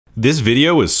This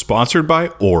video is sponsored by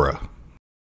Aura.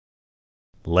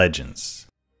 Legends.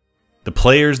 The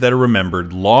players that are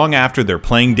remembered long after their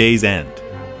playing days end,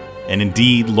 and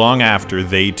indeed long after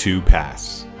they too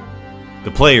pass.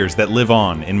 The players that live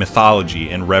on in mythology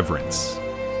and reverence,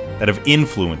 that have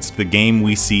influenced the game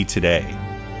we see today.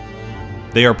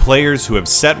 They are players who have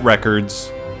set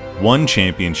records, won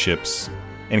championships,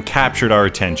 and captured our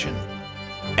attention,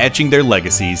 etching their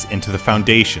legacies into the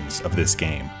foundations of this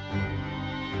game.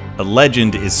 A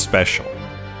legend is special,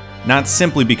 not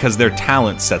simply because their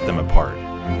talent set them apart,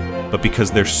 but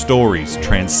because their stories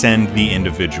transcend the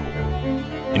individual.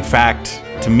 In fact,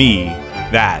 to me,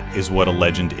 that is what a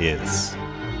legend is.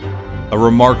 A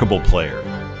remarkable player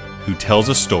who tells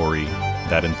a story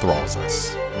that enthralls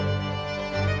us.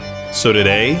 So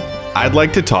today, I'd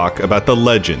like to talk about the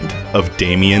legend of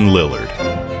Damian Lillard.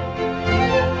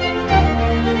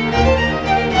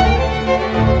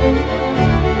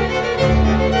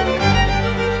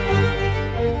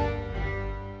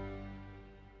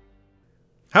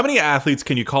 How many athletes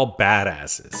can you call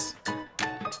badasses?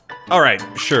 Alright,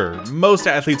 sure, most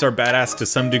athletes are badass to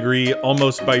some degree,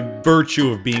 almost by virtue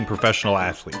of being professional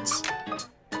athletes.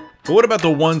 But what about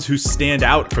the ones who stand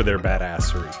out for their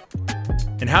badassery?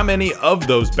 And how many of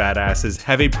those badasses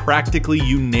have a practically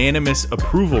unanimous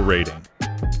approval rating?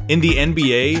 In the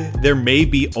NBA, there may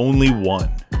be only one.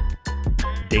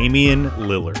 Damian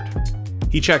Lillard.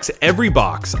 He checks every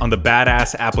box on the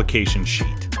badass application sheet.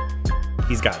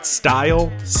 He's got style,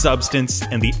 substance,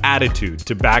 and the attitude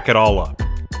to back it all up.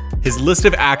 His list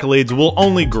of accolades will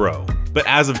only grow, but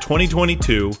as of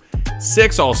 2022,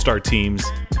 6 All-Star teams,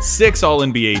 6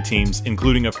 All-NBA teams,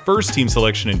 including a first-team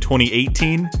selection in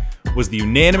 2018, was the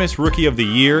unanimous Rookie of the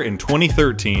Year in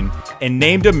 2013, and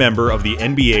named a member of the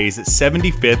NBA's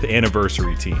 75th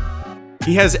anniversary team.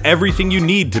 He has everything you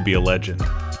need to be a legend.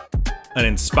 An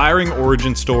inspiring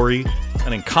origin story,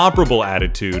 an incomparable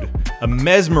attitude, a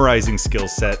mesmerizing skill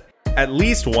set, at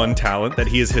least one talent that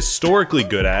he is historically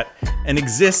good at, and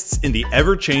exists in the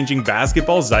ever-changing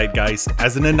basketball zeitgeist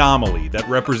as an anomaly that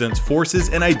represents forces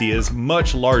and ideas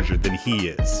much larger than he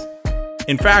is.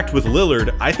 In fact, with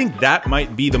Lillard, I think that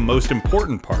might be the most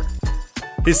important part.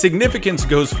 His significance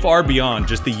goes far beyond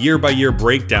just the year-by-year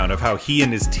breakdown of how he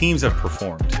and his teams have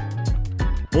performed.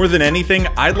 More than anything,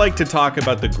 I'd like to talk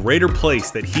about the greater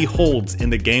place that he holds in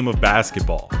the game of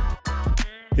basketball.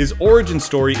 His origin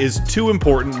story is too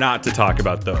important not to talk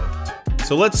about though.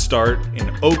 So let's start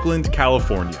in Oakland,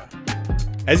 California.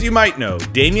 As you might know,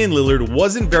 Damian Lillard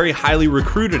wasn't very highly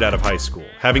recruited out of high school,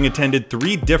 having attended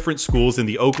 3 different schools in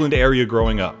the Oakland area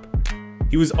growing up.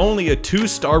 He was only a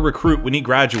 2-star recruit when he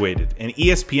graduated, and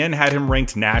ESPN had him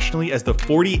ranked nationally as the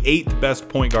 48th best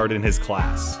point guard in his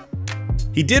class.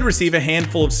 He did receive a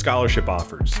handful of scholarship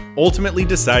offers, ultimately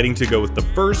deciding to go with the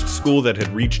first school that had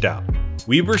reached out,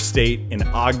 Weber State in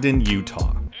Ogden,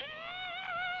 Utah.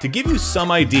 To give you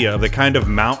some idea of the kind of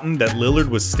mountain that Lillard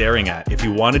was staring at if he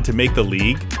wanted to make the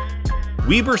league,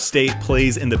 Weber State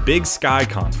plays in the Big Sky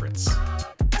Conference.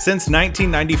 Since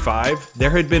 1995, there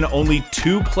had been only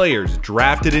 2 players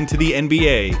drafted into the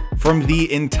NBA from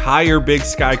the entire Big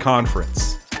Sky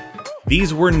Conference.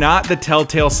 These were not the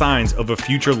telltale signs of a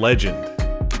future legend.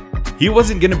 He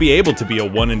wasn't going to be able to be a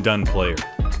one-and-done player.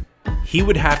 He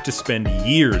would have to spend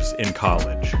years in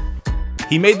college.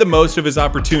 He made the most of his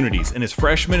opportunities in his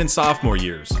freshman and sophomore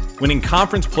years, winning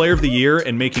Conference Player of the Year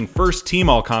and making first-team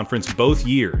All-Conference both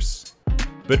years.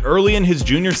 But early in his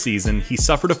junior season, he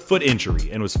suffered a foot injury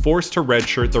and was forced to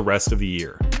redshirt the rest of the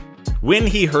year. When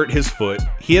he hurt his foot,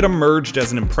 he had emerged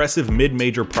as an impressive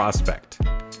mid-major prospect,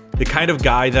 the kind of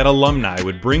guy that alumni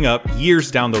would bring up years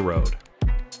down the road.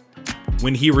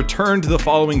 When he returned the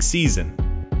following season,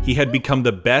 he had become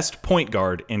the best point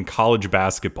guard in college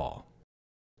basketball.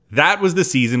 That was the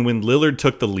season when Lillard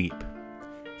took the leap.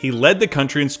 He led the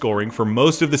country in scoring for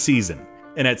most of the season,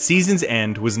 and at season's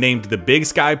end was named the Big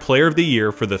Sky Player of the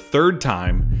Year for the 3rd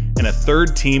time and a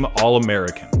 3rd-team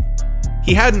All-American.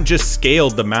 He hadn't just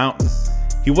scaled the mountain.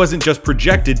 He wasn't just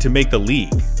projected to make the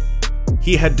league.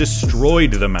 He had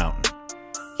destroyed the mountain.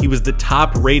 He was the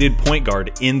top-rated point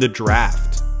guard in the draft.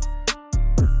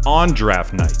 On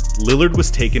draft night, Lillard was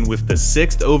taken with the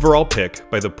 6th overall pick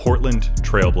by the Portland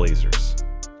Trail Blazers.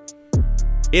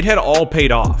 It had all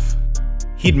paid off.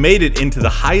 He'd made it into the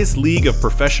highest league of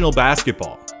professional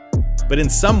basketball, but in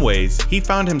some ways, he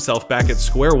found himself back at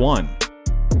square one.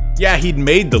 Yeah, he'd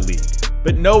made the league,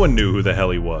 but no one knew who the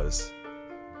hell he was.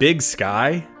 Big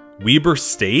Sky? Weber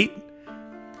State?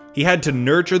 He had to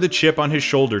nurture the chip on his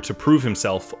shoulder to prove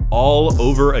himself all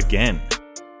over again.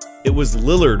 It was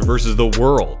Lillard versus the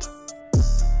world.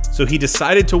 So So he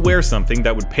decided to wear something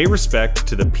that would pay respect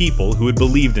to the people who had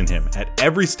believed in him at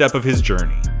every step of his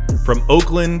journey, from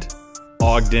Oakland,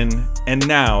 Ogden, and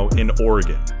now in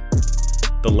Oregon.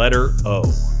 The letter O.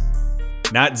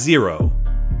 Not zero,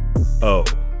 O.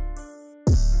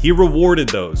 He rewarded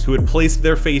those who had placed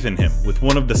their faith in him with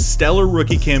one of the stellar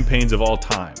rookie campaigns of all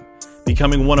time,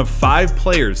 becoming one of 5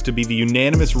 players to be the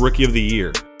unanimous Rookie of the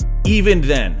Year. Even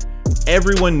then,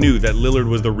 everyone knew that Lillard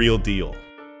was the real deal.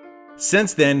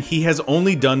 Since then, he has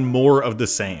only done more of the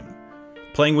same,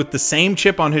 playing with the same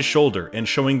chip on his shoulder and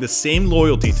showing the same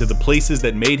loyalty to the places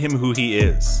that made him who he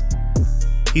is.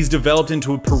 He's developed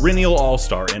into a perennial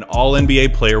all-star and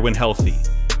all-NBA player when healthy,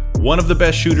 one of the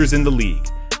best shooters in the league,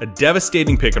 a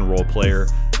devastating pick-and-roll player,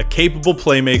 a capable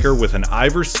playmaker with an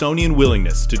Iversonian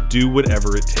willingness to do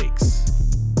whatever it takes.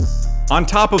 On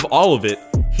top of all of it,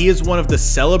 he is one of the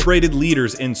celebrated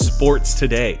leaders in sports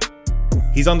today.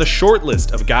 He's on the short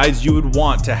list of guys you would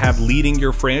want to have leading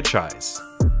your franchise.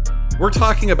 We're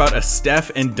talking about a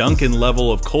Steph and Duncan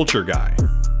level of culture guy.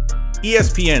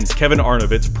 ESPN's Kevin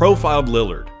Arnovitz profiled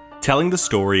Lillard, telling the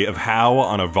story of how,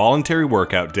 on a voluntary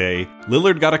workout day,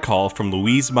 Lillard got a call from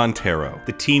Luis Montero,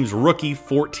 the team's rookie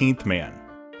 14th man,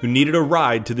 who needed a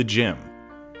ride to the gym.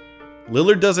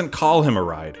 Lillard doesn't call him a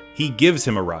ride, he gives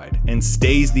him a ride and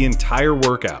stays the entire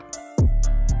workout.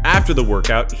 After the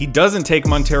workout, he doesn't take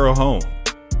Montero home.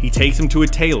 He takes him to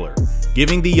ATELLER,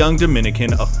 giving the young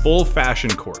Dominican a full fashion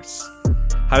course.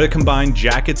 How to combine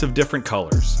jackets of different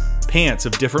colors, pants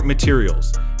of different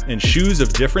materials, and shoes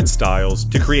of different styles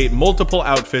to create multiple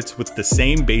outfits with the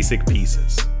same basic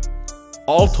pieces.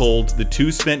 All told, the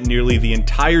two spent nearly the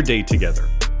entire day together,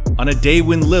 on a day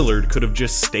when Lillard could have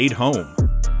just stayed home.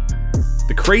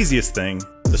 The craziest thing,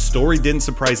 the story didn't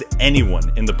surprise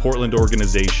anyone in the Portland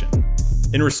organization.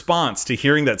 In response to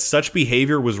hearing that such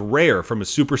behavior was rare from a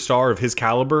superstar of his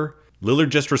caliber, Lillard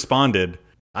just responded,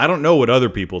 "I don't know what other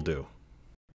people do."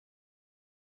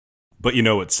 But you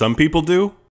know what some people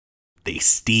do? They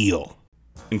steal.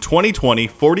 In 2020,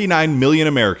 49 million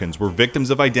Americans were victims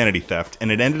of identity theft, and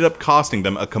it ended up costing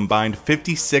them a combined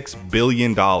 $56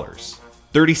 billion.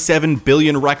 37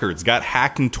 billion records got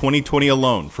hacked in 2020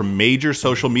 alone from major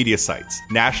social media sites,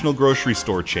 national grocery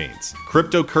store chains,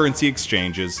 cryptocurrency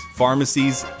exchanges,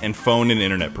 pharmacies, and phone and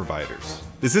internet providers.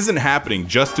 This isn't happening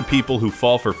just to people who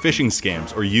fall for phishing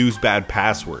scams or use bad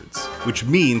passwords, which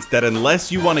means that unless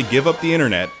you want to give up the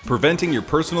internet, preventing your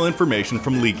personal information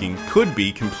from leaking could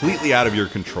be completely out of your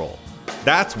control.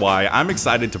 That's why I'm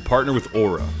excited to partner with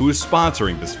Aura, who is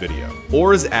sponsoring this video.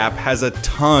 Aura's app has a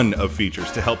ton of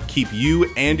features to help keep you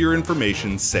and your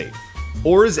information safe.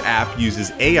 Aura's app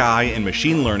uses AI and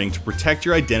machine learning to protect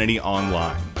your identity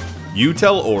online. You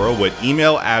tell Aura what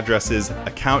email addresses,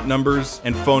 account numbers,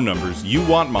 and phone numbers you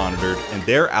want monitored, and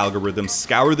their algorithms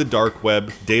scour the dark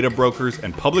web, data brokers,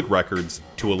 and public records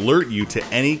to alert you to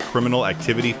any criminal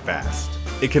activity fast.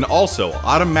 It can also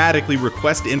automatically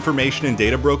request information in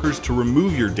data brokers to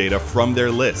remove your data from their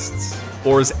lists.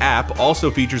 Aura's app also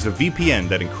features a VPN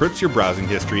that encrypts your browsing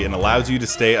history and allows you to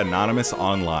stay anonymous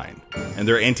online. And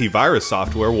their antivirus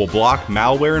software will block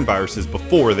malware and viruses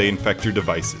before they infect your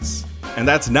devices. And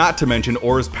that's not to mention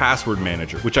Aura's password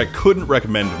manager, which I couldn't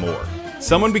recommend more.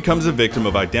 Someone becomes a victim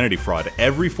of identity fraud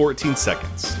every 14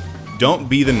 seconds. Don't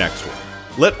be the next one.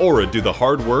 Let Aura do the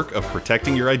hard work of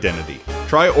protecting your identity.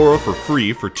 Try Aura for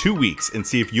free for 2 weeks and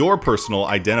see if your personal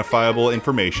identifiable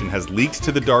information has leaked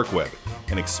to the dark web,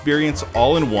 and experience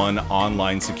all-in-one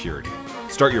online security.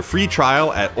 Start your free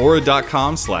trial at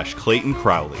aura.com/Clayton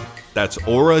Crowley. That's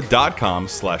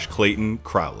aura.com/Clayton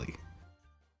Crowley.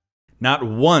 Not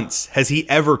once has he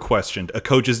ever questioned a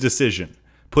coach's decision,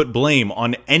 put blame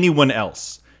on anyone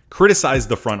else, criticized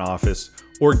the front office,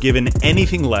 or given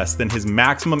anything less than his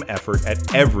maximum effort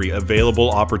at every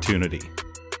available opportunity.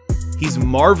 He's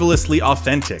marvelously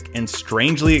authentic and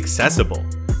strangely accessible.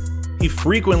 He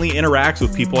frequently interacts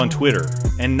with people on Twitter,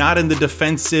 and not in the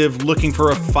defensive, looking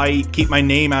for a fight, keep my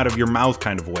name out of your mouth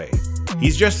kind of way.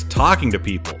 He's just talking to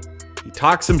people. He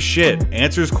talks some shit,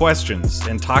 answers questions,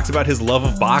 and talks about his love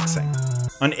of boxing.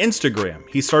 On Instagram,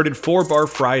 he started 4 Bar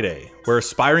Friday, where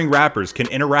aspiring rappers can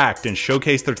interact and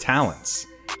showcase their talents.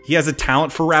 He has a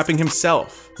talent for rapping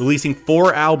himself, releasing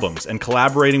 4 albums and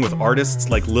collaborating with artists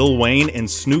like Lil Wayne and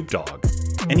Snoop Dogg.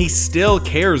 And he still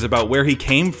cares about where he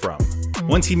came from.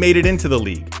 Once he made it into the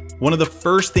league, one of the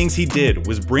first things he did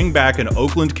was bring back an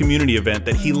Oakland community event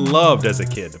that he loved as a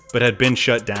kid, but had been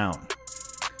shut down.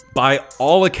 By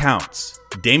all accounts,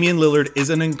 Damian Lillard is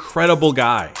an incredible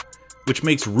guy, which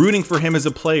makes rooting for him as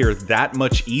a player that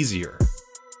much easier.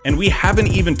 And we haven't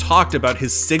even talked about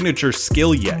his signature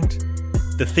skill yet.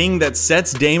 The thing that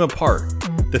sets Dame apart,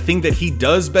 the thing that he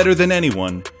does better than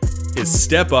anyone is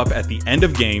step up at the end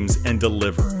of games and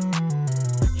deliver.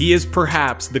 He is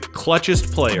perhaps the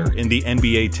clutchest player in the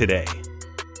NBA today.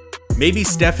 Maybe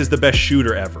Steph is the best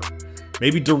shooter ever.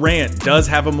 Maybe Durant does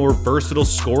have a more versatile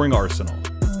scoring arsenal.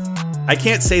 I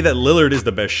can't say that Lillard is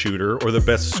the best shooter or the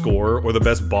best scorer or the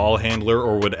best ball handler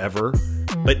or whatever,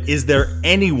 but is there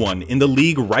anyone in the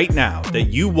league right now that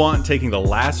you want taking the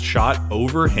last shot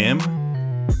over him?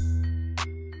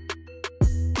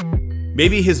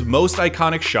 Maybe his most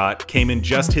iconic shot came in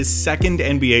just his second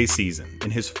NBA season, in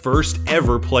his first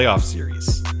ever playoff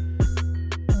series.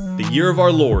 The year of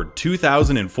our Lord,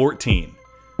 2014.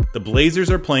 The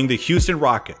Blazers are playing the Houston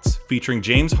Rockets, featuring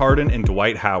James Harden and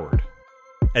Dwight Howard.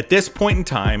 At this point in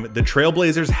time, the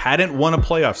Trailblazers hadn't won a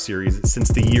playoff series since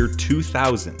the year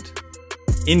 2000.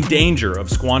 In danger of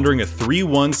squandering a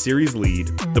 3-1 series lead,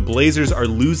 the Blazers are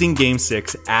losing Game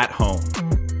 6 at home.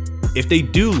 If they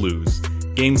do lose,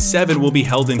 Game 7 will be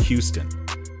held in Houston.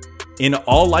 In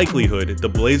all likelihood, the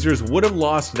Blazers would have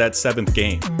lost that 7th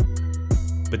game.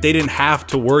 But they didn't have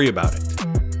to worry about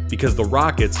it, because the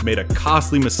Rockets made a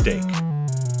costly mistake.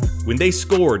 When they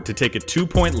scored to take a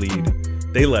 2-point lead,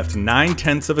 they left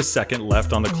 9/10 of a second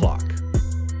left on the clock.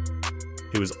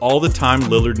 It was all the time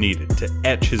Lillard needed to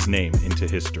etch his name into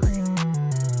history.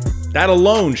 That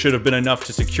alone should have been enough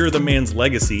to secure the man's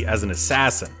legacy as an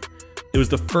assassin. It was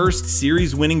the first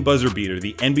series-winning buzzer beater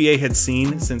the NBA had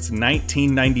seen since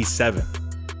 1997.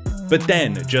 But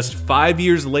then, just 5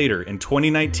 years later in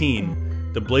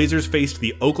 2019, the Blazers faced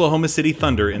the Oklahoma City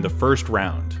Thunder in the first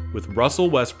round, with Russell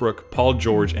Westbrook, Paul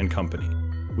George, and company.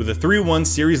 With a 3-1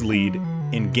 series lead,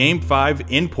 in Game 5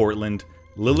 in Portland,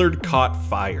 Lillard caught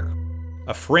fire.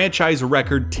 A franchise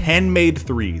record 10 made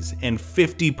threes and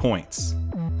 50 points.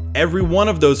 Every one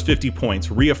of those 50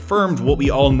 points reaffirmed what we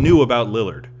all knew about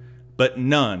Lillard, but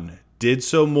none did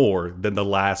so more than the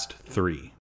last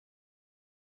 3.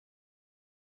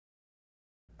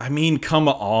 I mean, come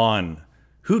on.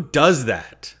 Who does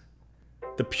that?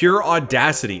 The pure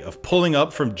audacity of pulling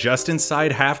up from just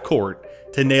inside half court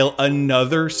to nail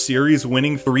another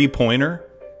series-winning 3-pointer?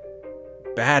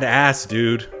 Badass,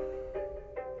 dude.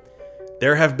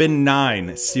 There have been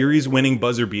 9 series-winning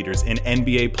buzzer beaters in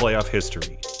NBA playoff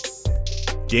history.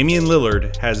 Damian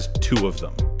Lillard has 2 of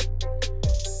them.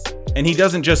 And he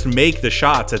doesn't just make the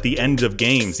shots at the end of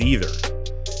games either.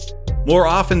 More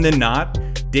often than not,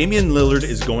 Damian Lillard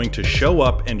is going to show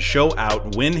up and show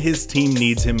out when his team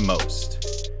needs him most.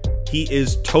 He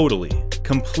is totally,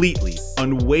 completely,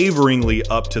 unwaveringly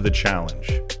up to the challenge.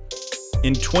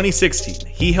 In 2016,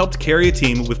 he helped carry a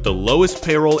team with the lowest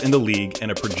payroll in the league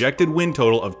and a projected win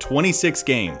total of 26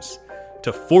 games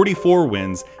to 44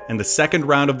 wins in the second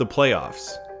round of the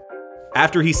playoffs.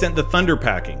 After he sent the Thunder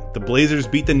packing, the Blazers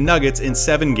beat the Nuggets in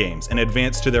 7 games and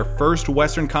advanced to their first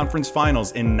Western Conference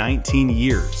Finals in 19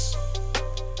 years.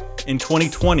 In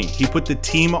 2020, he put the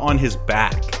team on his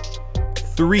back.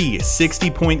 3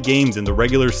 60-point games in the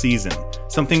regular season,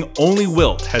 something only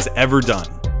Wilt has ever done.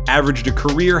 Averaged a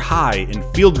career high in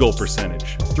field goal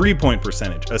percentage, 3-point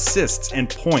percentage, assists, and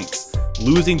points,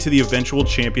 losing to the eventual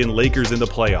champion Lakers in the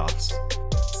playoffs.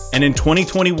 And in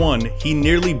 2021, he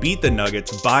nearly beat the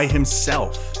Nuggets by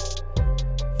himself.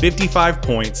 55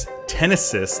 points, 10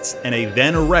 assists, and a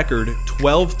then record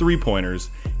 12 3-pointers,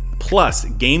 plus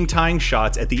game-tying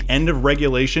shots at the end of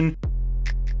regulation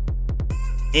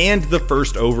and the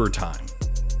first overtime.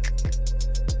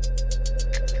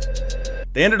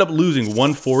 They ended up losing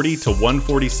 140 to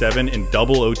 147 in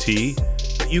double OT,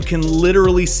 but you can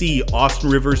literally see Austin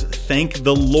Rivers thank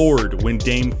the Lord when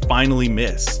Dame finally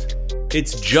missed.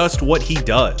 It's just what he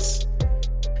does.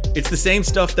 It's the same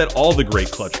stuff that all the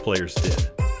great clutch players did.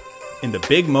 In the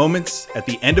big moments, at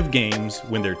the end of games,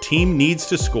 when their team needs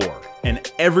to score,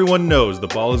 and everyone knows the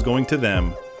ball is going to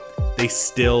them, they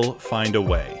still find a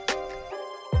way.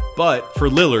 But for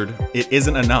Lillard, it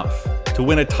isn't enough, to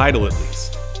win a title at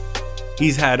least.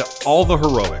 He's had all the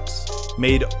heroics,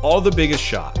 made all the biggest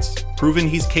shots, proven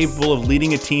he's capable of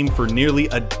leading a team for nearly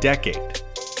a decade,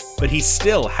 but he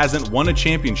still hasn't won a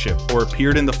championship or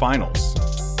appeared in the finals.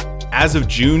 As of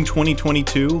June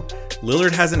 2022,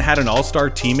 Lillard hasn't had an all-star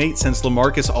teammate since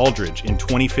LaMarcus Aldridge in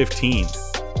 2015.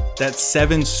 That's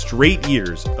 7 straight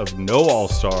years of no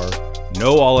all-star,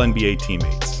 no all-NBA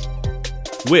teammates.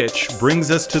 Which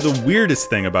brings us to the weirdest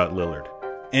thing about Lillard,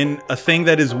 and a thing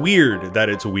that is weird that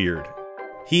it's weird.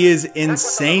 He is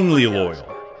insanely loyal.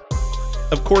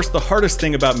 Of course, the hardest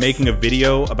thing about making a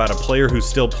video about a player who's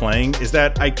still playing is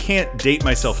that I can't date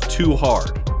myself too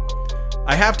hard.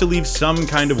 I have to leave some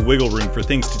kind of wiggle room for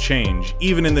things to change,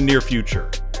 even in the near future.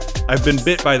 I've been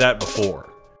bit by that before.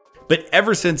 But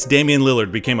ever since Damian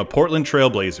Lillard became a Portland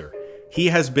Trailblazer, he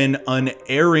has been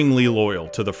unerringly loyal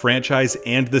to the franchise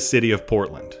and the city of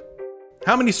Portland.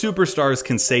 How many superstars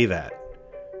can say that?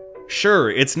 Sure,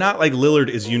 it's not like Lillard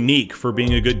is unique for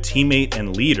being a good teammate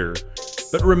and leader,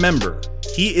 but remember,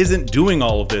 he isn't doing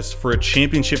all of this for a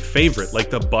championship favorite like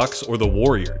the Bucks or the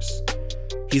Warriors.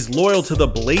 He's loyal to the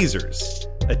Blazers,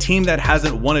 a team that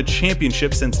hasn't won a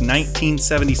championship since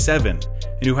 1977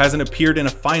 and who hasn't appeared in a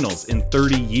finals in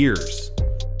 30 years.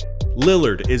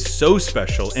 Lillard is so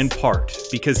special in part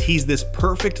because he's this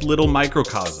perfect little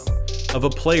microcosm of a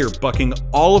player bucking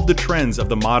all of the trends of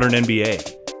the modern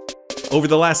NBA. Over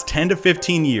the last 10 to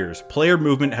 15 years, player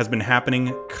movement has been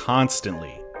happening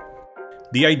constantly.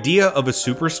 The idea of a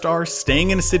superstar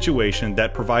staying in a situation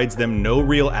that provides them no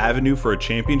real avenue for a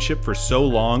championship for so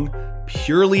long,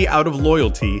 purely out of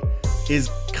loyalty, is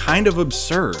kind of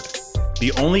absurd.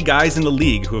 The only guys in the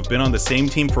league who have been on the same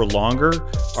team for longer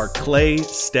are Clay,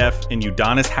 Steph, and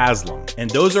Udonis Haslem, and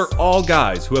those are all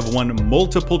guys who have won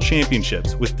multiple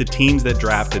championships with the teams that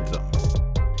drafted them.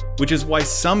 Which is why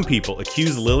some people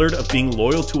accuse Lillard of being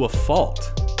loyal to a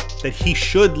fault, that he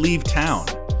should leave town,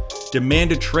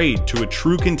 demand a trade to a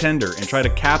true contender, and try to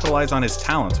capitalize on his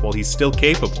talents while he's still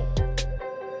capable.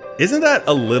 Isn't that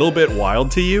a little bit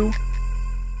wild to you?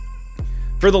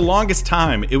 For the longest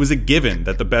time, it was a given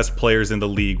that the best players in the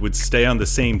league would stay on the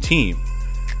same team.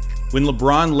 When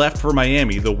LeBron left for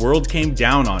Miami, the world came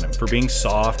down on him for being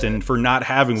soft and for not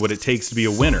having what it takes to be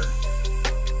a winner.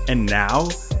 And now,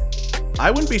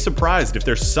 I wouldn't be surprised if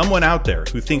there's someone out there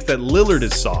who thinks that Lillard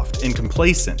is soft and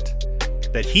complacent,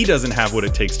 that he doesn't have what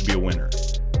it takes to be a winner,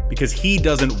 because he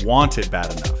doesn't want it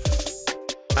bad enough.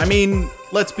 I mean,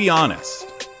 let's be honest.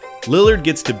 Lillard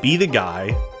gets to be the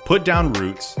guy, put down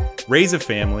roots, raise a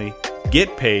family,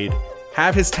 get paid,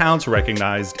 have his talents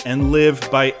recognized, and live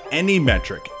by any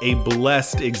metric a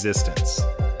blessed existence.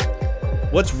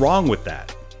 What's wrong with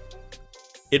that?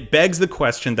 It begs the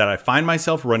question that I find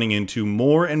myself running into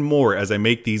more and more as I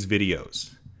make these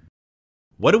videos.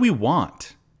 What do we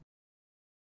want?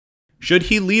 Should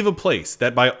he leave a place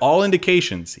that by all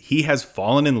indications he has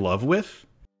fallen in love with?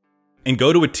 And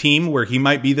go to a team where he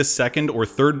might be the second or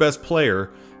third best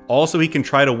player, all so he can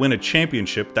try to win a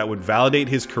championship that would validate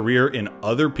his career in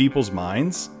other people's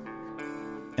minds?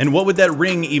 And what would that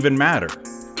ring even matter?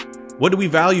 What do we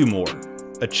value more,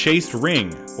 a chased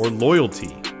ring or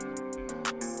loyalty?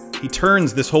 He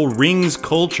turns this whole rings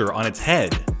culture on its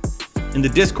head. In the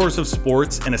discourse of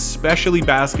sports, and especially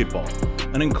basketball,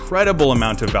 an incredible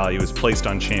amount of value is placed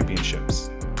on championships.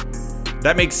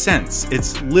 That makes sense.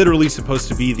 It's literally supposed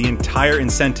to be the entire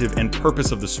incentive and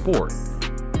purpose of the sport.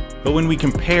 But when we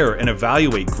compare and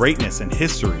evaluate greatness and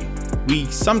history, we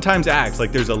sometimes act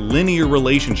like there's a linear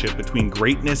relationship between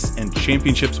greatness and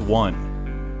championships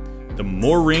won. The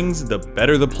more rings, the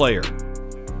better the player.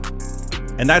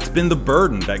 And that's been the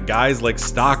burden that guys like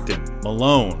Stockton,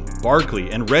 Malone,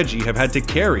 Barkley, and Reggie have had to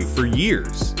carry for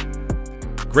years.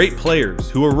 Great players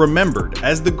who are remembered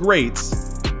as the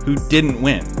greats who didn't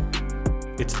win.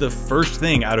 It's the first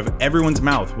thing out of everyone's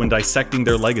mouth when dissecting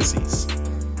their legacies.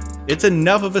 It's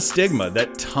enough of a stigma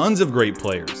that tons of great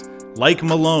players, like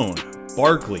Malone,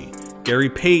 Barkley, Gary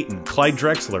Payton, Clyde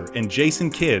Drexler, and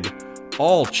Jason Kidd,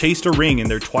 all chased a ring in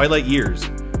their twilight years,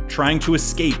 trying to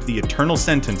escape the eternal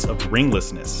sentence of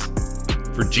ringlessness.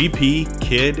 For GP,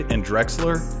 Kidd, and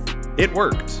Drexler, it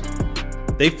worked.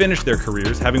 They finished their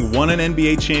careers having won an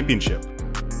NBA championship,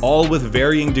 all with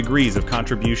varying degrees of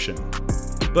contribution.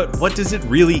 But what does it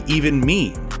really even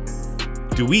mean?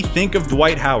 Do we think of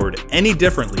Dwight Howard any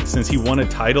differently since he won a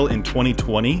title in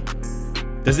 2020?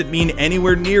 Does it mean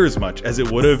anywhere near as much as it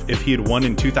would have if he had won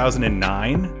in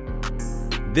 2009?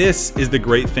 This is the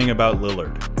great thing about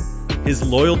Lillard. His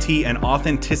loyalty and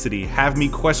authenticity have me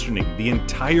questioning the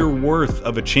entire worth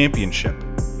of a championship.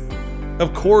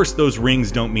 Of course, those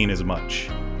rings don't mean as much.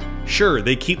 Sure,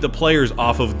 they keep the players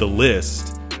off of the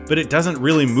list, but it doesn't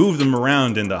really move them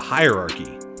around in the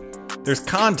hierarchy. There's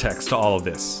context to all of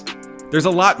this. There's a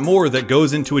lot more that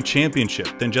goes into a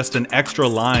championship than just an extra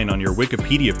line on your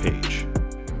Wikipedia page.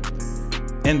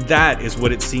 And that is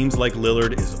what it seems like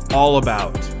Lillard is all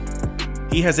about.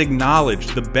 He has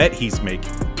acknowledged the bet he's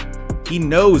making. He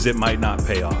knows it might not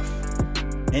pay off.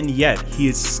 And yet, he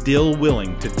is still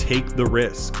willing to take the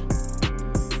risk.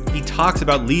 He talks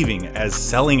about leaving as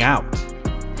selling out.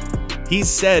 He's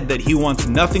said that he wants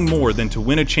nothing more than to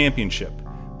win a championship,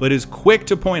 but is quick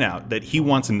to point out that he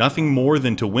wants nothing more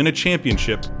than to win a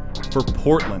championship for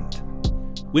Portland.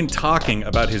 When talking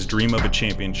about his dream of a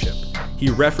championship,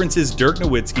 he references Dirk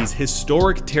Nowitzki's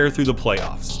historic tear through the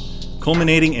playoffs,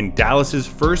 culminating in Dallas's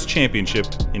first championship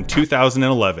in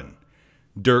 2011.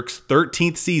 Dirk's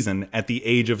 13th season at the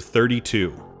age of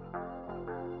 32.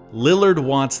 Lillard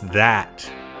wants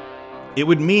that. It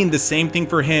would mean the same thing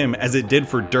for him as it did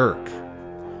for Dirk.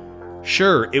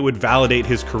 Sure, it would validate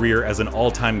his career as an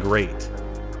all-time great,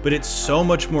 but it's so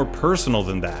much more personal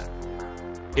than that.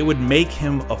 It would make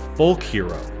him a folk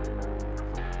hero.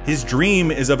 His dream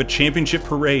is of a championship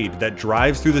parade that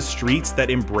drives through the streets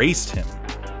that embraced him,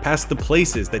 past the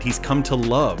places that he's come to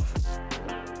love.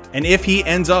 And if he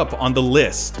ends up on the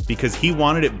list because he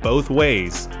wanted it both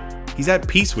ways, he's at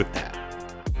peace with that.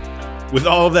 With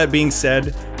all of that being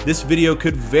said, this video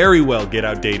could very well get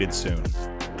outdated soon.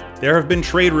 There have been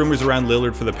trade rumors around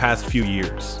Lillard for the past few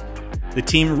years. The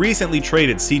team recently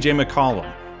traded CJ McCollum,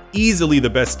 easily the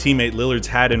best teammate Lillard's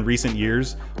had in recent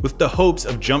years, with the hopes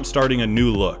of jump-starting a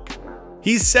new look.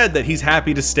 He's said that he's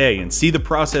happy to stay and see the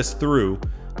process through,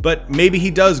 but maybe he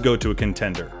does go to a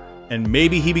contender, and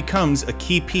maybe he becomes a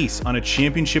key piece on a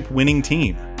championship-winning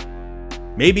team.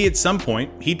 Maybe at some point,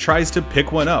 he tries to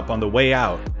pick one up on the way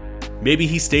out. Maybe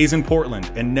he stays in Portland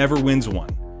and never wins one.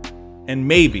 And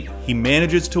maybe he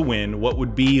manages to win what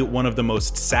would be one of the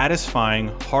most satisfying,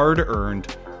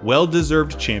 hard-earned,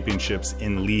 well-deserved championships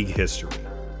in league history.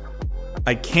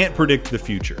 I can't predict the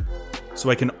future, so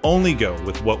I can only go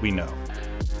with what we know.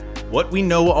 What we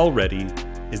know already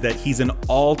is that he's an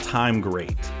all-time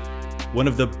great, one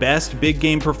of the best big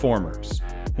game performers,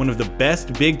 one of the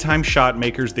best big-time shot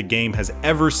makers the game has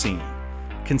ever seen,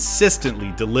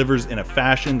 consistently delivers in a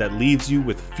fashion that leaves you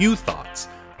with few thoughts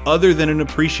other than an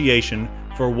appreciation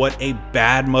for what a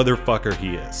bad motherfucker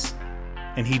he is.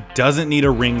 And he doesn't need a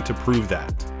ring to prove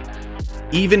that.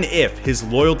 Even if his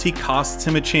loyalty costs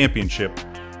him a championship,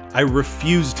 I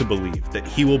refuse to believe that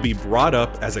he will be brought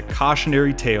up as a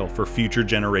cautionary tale for future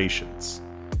generations.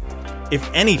 If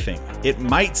anything, it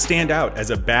might stand out as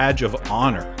a badge of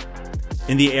honor.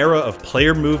 In the era of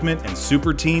player movement and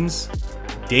super teams,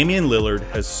 Damian Lillard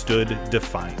has stood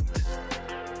defiant.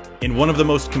 In one of the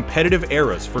most competitive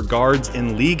eras for guards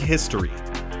in league history,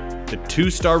 the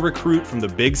two-star recruit from the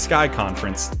Big Sky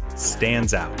Conference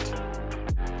stands out.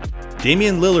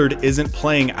 Damian Lillard isn't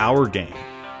playing our game.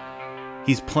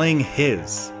 He's playing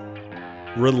his.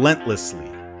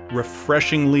 Relentlessly,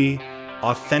 refreshingly,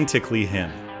 authentically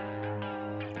him.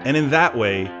 And in that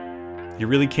way, you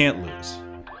really can't lose.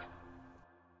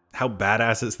 How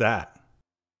badass is that?